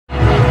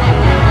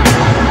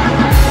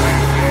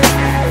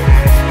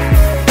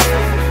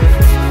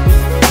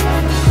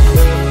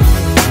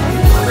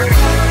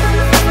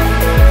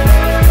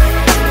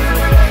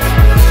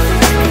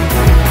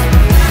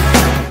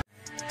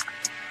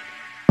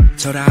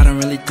I don't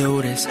really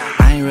do this,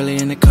 I ain't really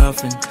in the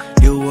cuffing.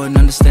 You wouldn't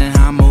understand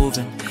how I'm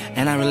moving,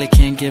 and I really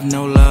can't give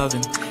no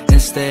loving.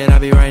 Instead, I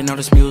be writing all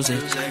this music.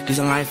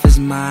 Using life as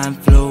my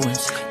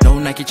influence. No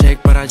Nike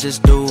check, but I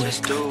just do it.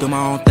 Do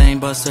my own thing,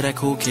 bust to that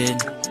cool kid.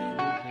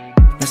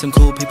 Met some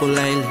cool people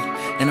lately,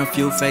 and a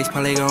few fakes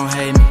probably gon'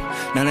 hate me.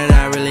 None of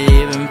that really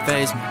even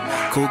faze me.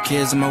 Cool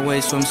kids in my way,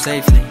 swim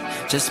safely.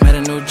 Just met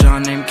a new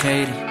John named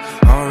Katie.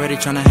 Already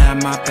tryna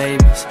have my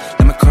babies.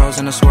 Let my curls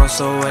in the swirl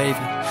so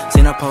wavy.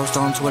 Seen her post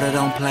on Twitter,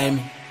 don't play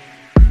me.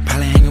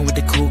 Probably hanging with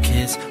the cool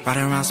kids.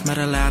 Riding around, smell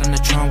her loud in the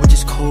trunk, which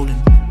is coolin'.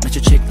 Met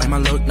your chick, like my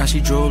look, now she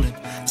drooling.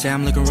 Say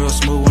I'm looking real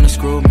smooth, wanna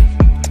screw me.